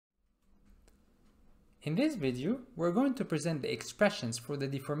In this video, we're going to present the expressions for the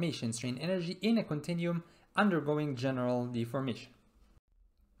deformation strain energy in a continuum undergoing general deformation.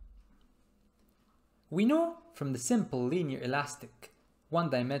 We know from the simple linear elastic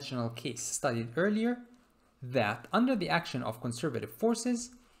one-dimensional case studied earlier that under the action of conservative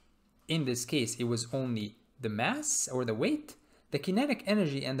forces, in this case it was only the mass or the weight, the kinetic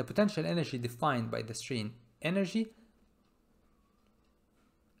energy and the potential energy defined by the strain energy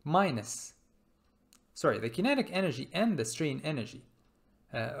the kinetic energy and the strain energy,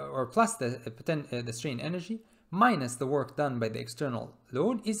 or plus the strain energy minus the work done by the external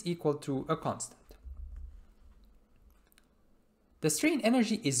load is equal to a constant. The strain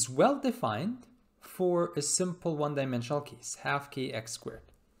energy is well defined for a simple one-dimensional case, half kx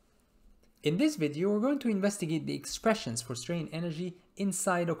squared. In this video, we're going to investigate the expressions for strain energy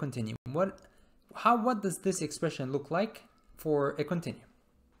inside a continuum. What does this expression look like for a continuum?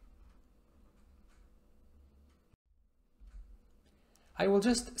 I will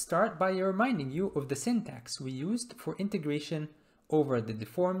just start by reminding you of the syntax we used for integration over the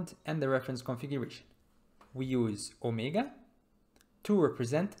deformed and the reference configuration. We use omega to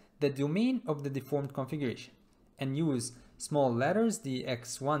represent the domain of the deformed configuration and use small letters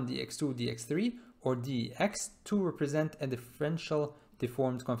dx1, dx2, dx3 or dx to represent a differential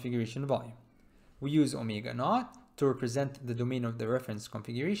deformed configuration volume. We use omega naught to represent the domain of the reference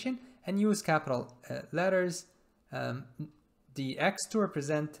configuration and use capital letters dx to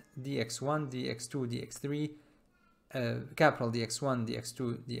represent dx1, dx2, dx3, capital dx1,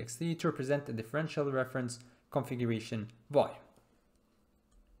 dx2, dx3 to represent the differential reference configuration volume.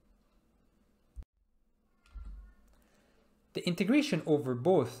 The integration over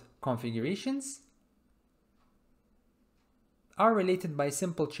both configurations are related by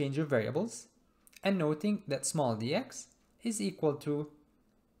simple change of variables and noting that small dx is equal to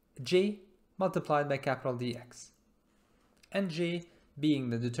j multiplied by capital dx, and j being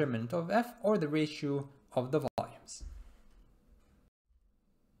the determinant of f or the ratio of the volumes.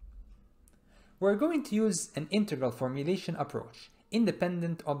 We're going to use an integral formulation approach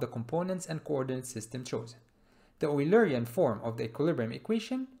independent of the components and coordinate system chosen. The Eulerian form of the equilibrium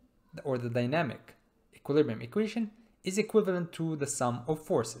equation, or the dynamic equilibrium equation, is equivalent to the sum of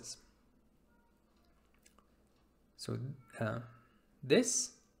forces. So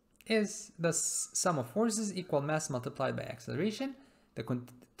this is the sum of forces equal mass multiplied by acceleration. The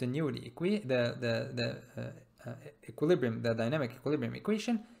continuity the dynamic equilibrium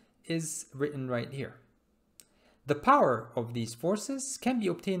equation is written right here. The power of these forces can be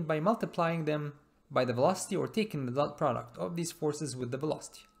obtained by multiplying them by the velocity or taking the dot product of these forces with the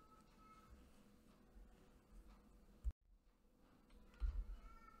velocity.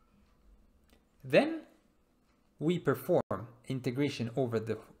 Then we perform integration over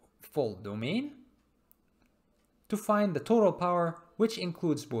the full domain to find the total power, which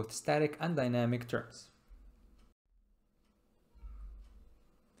includes both static and dynamic terms.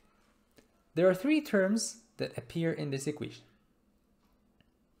 There are three terms that appear in this equation.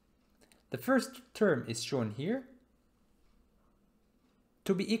 The first term is shown here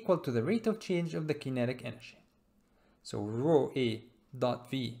to be equal to the rate of change of the kinetic energy. So rho a dot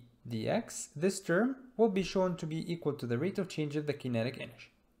v dx, this term will be shown to be equal to the rate of change of the kinetic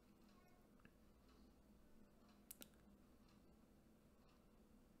energy.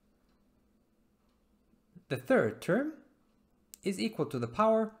 The third term is equal to the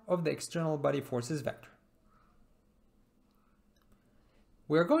power of the external body forces vector.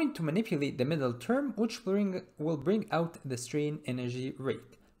 We are going to manipulate the middle term, which will bring out the strain energy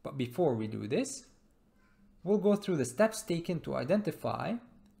rate. But before we do this, we'll go through the steps taken to identify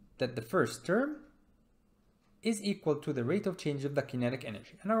that the first term is equal to the rate of change of the kinetic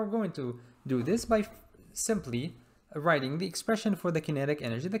energy. And now we're going to do this by simply writing the expression for the kinetic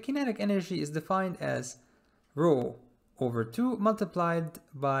energy. The kinetic energy is defined as rho over 2 multiplied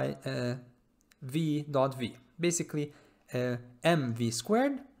by v dot v. Basically, mv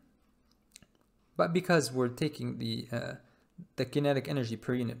squared, but because we're taking the kinetic energy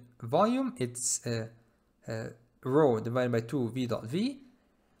per unit volume, it's rho divided by 2 v dot v,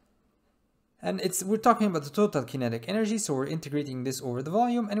 and we're talking about the total kinetic energy, so we're integrating this over the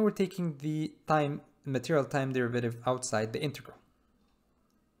volume, and we're taking the material time derivative outside the integral.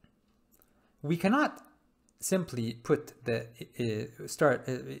 We cannot simply put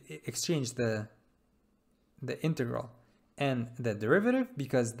exchange the integral and the derivative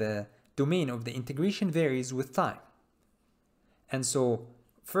because the domain of the integration varies with time. And so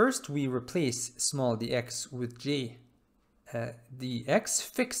first we replace small dx with j dx,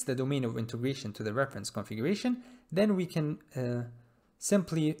 fix the domain of integration to the reference configuration. Then we can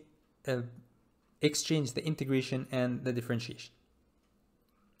simply exchange the integration and the differentiation.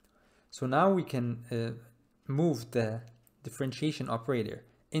 So now we can move the differentiation operator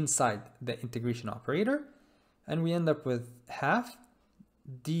inside the integration operator, and we end up with half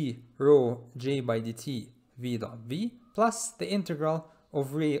d rho j by dt v dot v plus the integral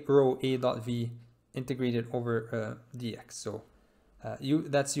of rho a dot v integrated over dx. So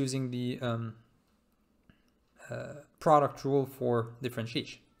that's using the product rule for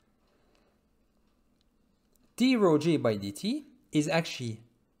differentiation. D rho j by dt is actually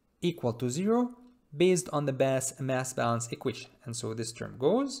equal to 0 based on the mass balance equation. And so this term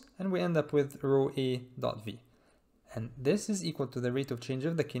goes, and we end up with rho a dot v. And this is equal to the rate of change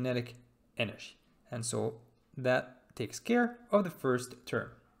of the kinetic energy. And so that takes care of the first term.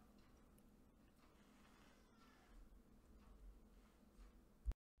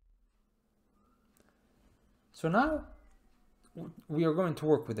 So now we are going to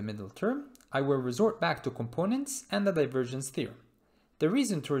work with the middle term. I will resort back to components and the divergence theorem. The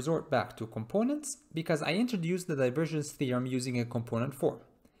reason to resort back to components, because I introduced the divergence theorem using a component form.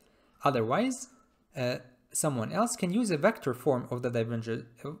 Otherwise, someone else can use a vector form of the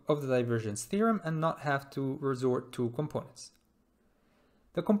divergence theorem and not have to resort to components.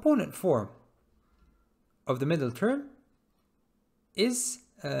 The component form of the middle term is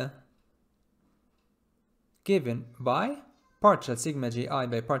given by partial sigma ji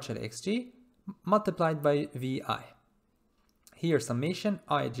by partial xj multiplied by vi. Here summation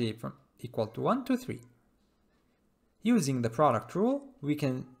ij from equal to 1 to 3. Using the product rule, we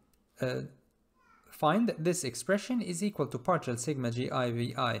can find that this expression is equal to partial sigma gi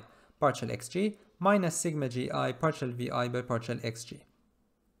vi partial xj minus sigma gi partial vi by partial xj.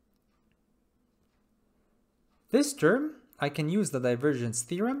 This term, I can use the divergence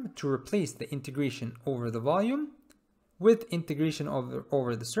theorem to replace the integration over the volume with integration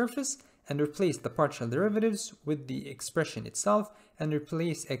over the surface, and replace the partial derivatives with the expression itself, and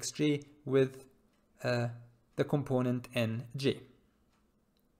replace xj with the component nj.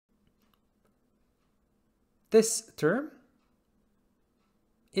 This term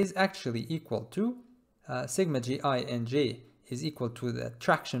is actually equal to sigma gi nj is equal to the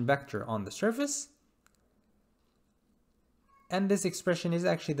traction vector on the surface, and this expression is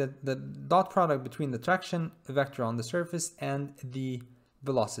actually the dot product between the traction vector on the surface and the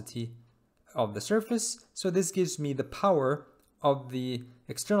velocity of the surface. So this gives me the power of the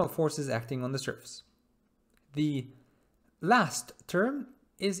external forces acting on the surface. The last term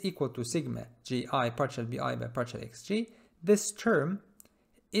is equal to sigma gi partial vi by partial xj. This term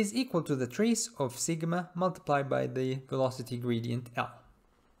is equal to the trace of sigma multiplied by the velocity gradient L.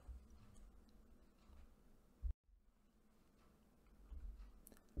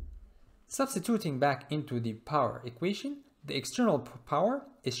 Substituting back into the power equation, the external power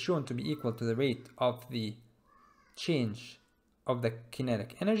is shown to be equal to the rate of the change of the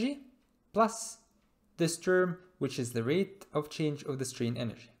kinetic energy plus this term, which is the rate of change of the strain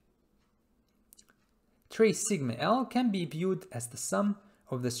energy. Trace sigma L can be viewed as the sum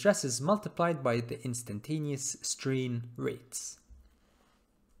of the stresses multiplied by the instantaneous strain rates.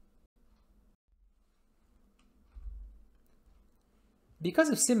 Because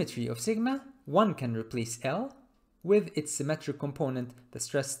of symmetry of sigma, one can replace L with its symmetric component, the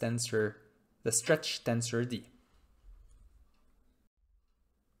stretch tensor D.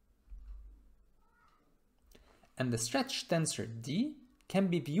 And the stretch tensor D can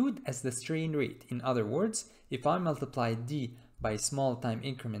be viewed as the strain rate. In other words, if I multiply D by small time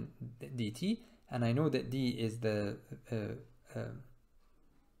increment dt, and I know that D is the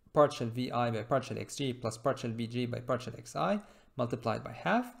partial Vi by partial xj plus partial Vj by partial xi multiplied by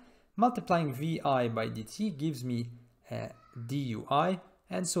half, multiplying Vi by dt gives me dui,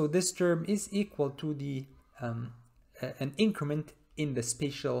 and so this term is equal to the an increment in the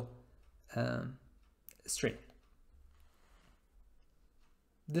spatial strain,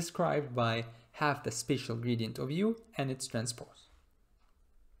 described by half the spatial gradient of u and its transpose.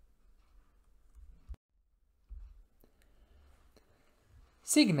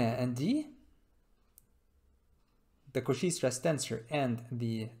 Sigma and d, the Cauchy stress tensor and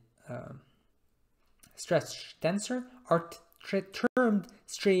the stretch tensor, are termed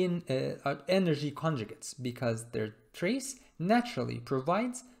strain energy conjugates because their trace naturally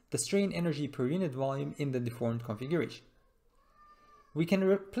provides the strain energy per unit volume in the deformed configuration. We can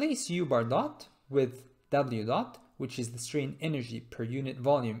replace U bar dot with W dot, which is the strain energy per unit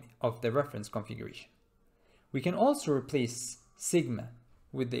volume of the reference configuration. We can also replace sigma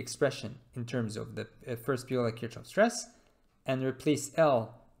with the expression in terms of the first periodic Kirchhoff stress, and replace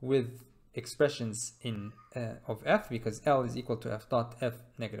L with expressions in of F, because L is equal to F dot F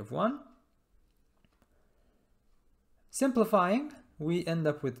negative 1. Simplifying, we end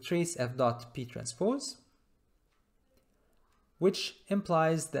up with trace F dot P transpose, which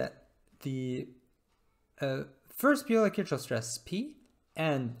implies that the first Euler Kirchhoff stress P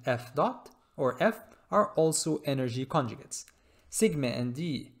and F dot, or F, are also energy conjugates. Sigma and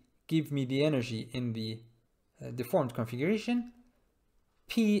D give me the energy in the deformed configuration.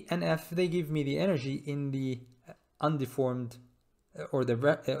 P and F, they give me the energy in the undeformed or the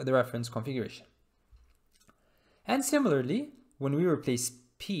reference configuration. And similarly, when we replace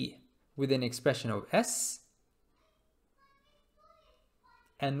P with an expression of S,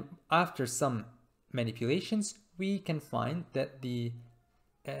 and after some manipulations, we can find that the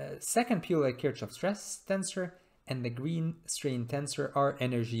second Euler Kirchhoff stress tensor and the green strain tensor are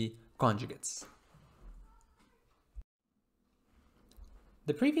energy conjugates.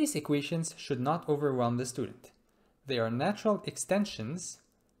 The previous equations should not overwhelm the student. They are natural extensions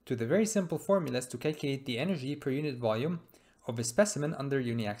to the very simple formulas to calculate the energy per unit volume of a specimen under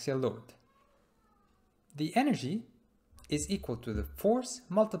uniaxial load. The energy is equal to the force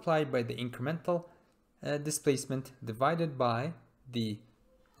multiplied by the incremental displacement divided by the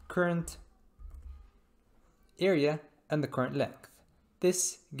current area and the current length.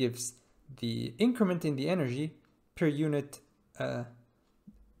 This gives the increment in the energy per unit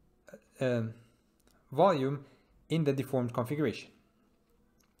volume in the deformed configuration.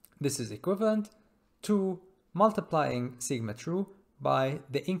 This is equivalent to multiplying sigma true by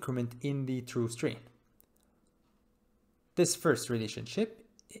the increment in the true strain. This first relationship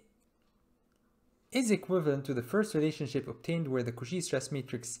is equivalent to the first relationship obtained where the Cauchy stress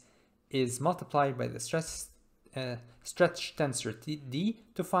matrix is multiplied by the stretch tensor D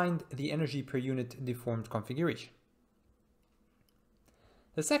to find the energy per unit deformed configuration.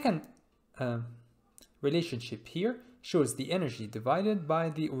 The second relationship here shows the energy divided by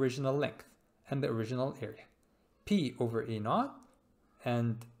the original length and the original area. P over A naught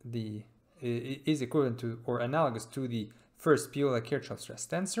and is equivalent to or analogous to the first Euler Kirchhoff stress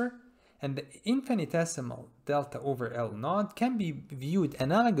tensor, and the infinitesimal delta over L naught can be viewed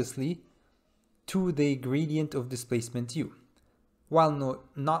analogously to the gradient of displacement U. While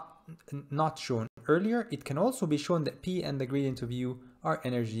not shown earlier, it can also be shown that P and the gradient of U are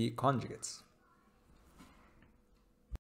energy conjugates.